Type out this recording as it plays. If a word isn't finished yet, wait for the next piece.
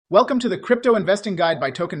Welcome to the Crypto Investing Guide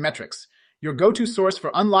by Token Metrics, your go-to source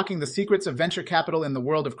for unlocking the secrets of venture capital in the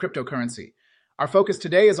world of cryptocurrency. Our focus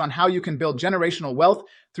today is on how you can build generational wealth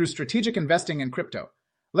through strategic investing in crypto.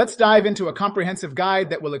 Let's dive into a comprehensive guide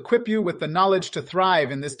that will equip you with the knowledge to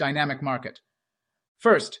thrive in this dynamic market.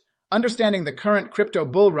 First, understanding the current crypto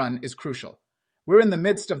bull run is crucial. We're in the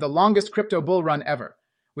midst of the longest crypto bull run ever.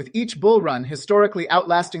 With each bull run historically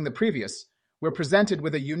outlasting the previous, we're presented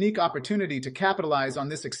with a unique opportunity to capitalize on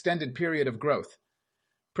this extended period of growth.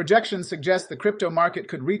 Projections suggest the crypto market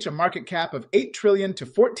could reach a market cap of 8 trillion to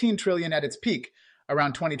 14 trillion at its peak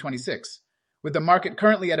around 2026. With the market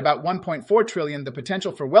currently at about 1.4 trillion, the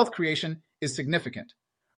potential for wealth creation is significant.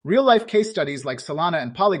 Real-life case studies like Solana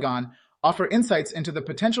and Polygon offer insights into the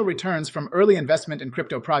potential returns from early investment in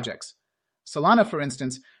crypto projects. Solana, for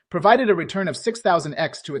instance, provided a return of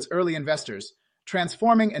 6,000x to its early investors,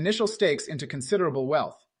 transforming initial stakes into considerable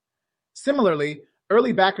wealth. Similarly,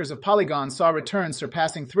 early backers of Polygon saw returns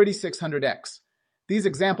surpassing 3,600x. These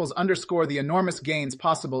examples underscore the enormous gains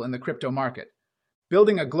possible in the crypto market.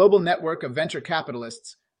 Building a global network of venture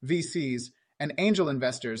capitalists, VCs, and angel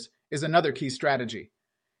investors is another key strategy.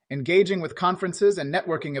 Engaging with conferences and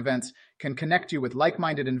networking events can connect you with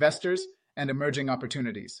like-minded investors and emerging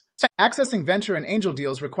opportunities. Accessing venture and angel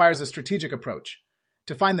deals requires a strategic approach.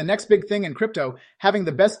 To find the next big thing in crypto, having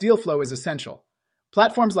the best deal flow is essential.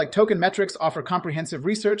 Platforms like Token Metrics offer comprehensive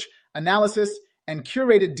research, analysis, and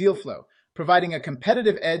curated deal flow, providing a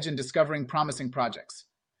competitive edge in discovering promising projects.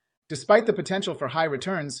 Despite the potential for high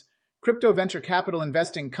returns, crypto venture capital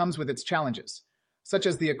investing comes with its challenges, such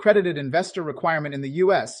as the accredited investor requirement in the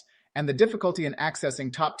US and the difficulty in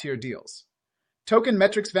accessing top-tier deals. Token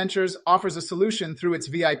Metrics Ventures offers a solution through its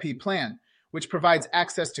VIP plan, which provides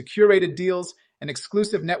access to curated deals and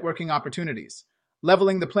exclusive networking opportunities,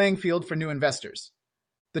 leveling the playing field for new investors.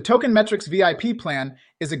 The Token Metrics VIP plan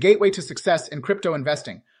is a gateway to success in crypto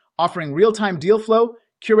investing, offering real-time deal flow,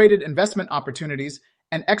 curated investment opportunities,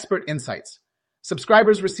 and expert insights.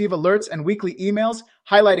 Subscribers receive alerts and weekly emails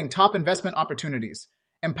highlighting top investment opportunities,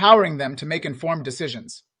 empowering them to make informed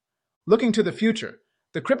decisions. Looking to the future,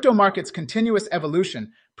 the crypto market's continuous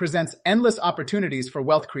evolution presents endless opportunities for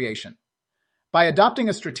wealth creation. By adopting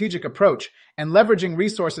a strategic approach and leveraging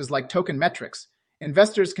resources like Token Metrics,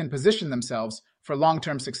 investors can position themselves for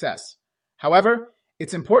long-term success. However,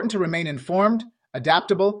 it's important to remain informed,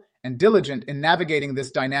 adaptable, and diligent in navigating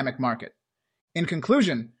this dynamic market. In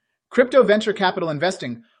conclusion, crypto venture capital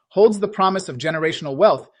investing holds the promise of generational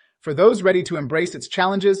wealth for those ready to embrace its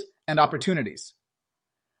challenges and opportunities.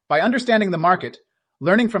 By understanding the market,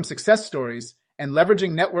 learning from success stories, and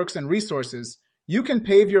leveraging networks and resources, you can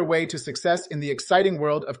pave your way to success in the exciting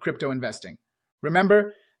world of crypto investing.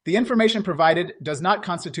 Remember, the information provided does not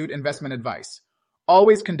constitute investment advice.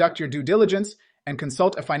 Always conduct your due diligence and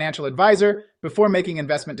consult a financial advisor before making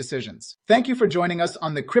investment decisions. Thank you for joining us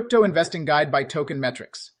on the Crypto Investing Guide by Token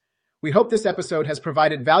Metrics. We hope this episode has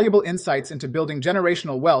provided valuable insights into building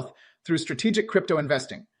generational wealth through strategic crypto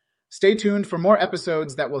investing. Stay tuned for more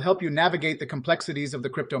episodes that will help you navigate the complexities of the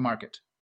crypto market.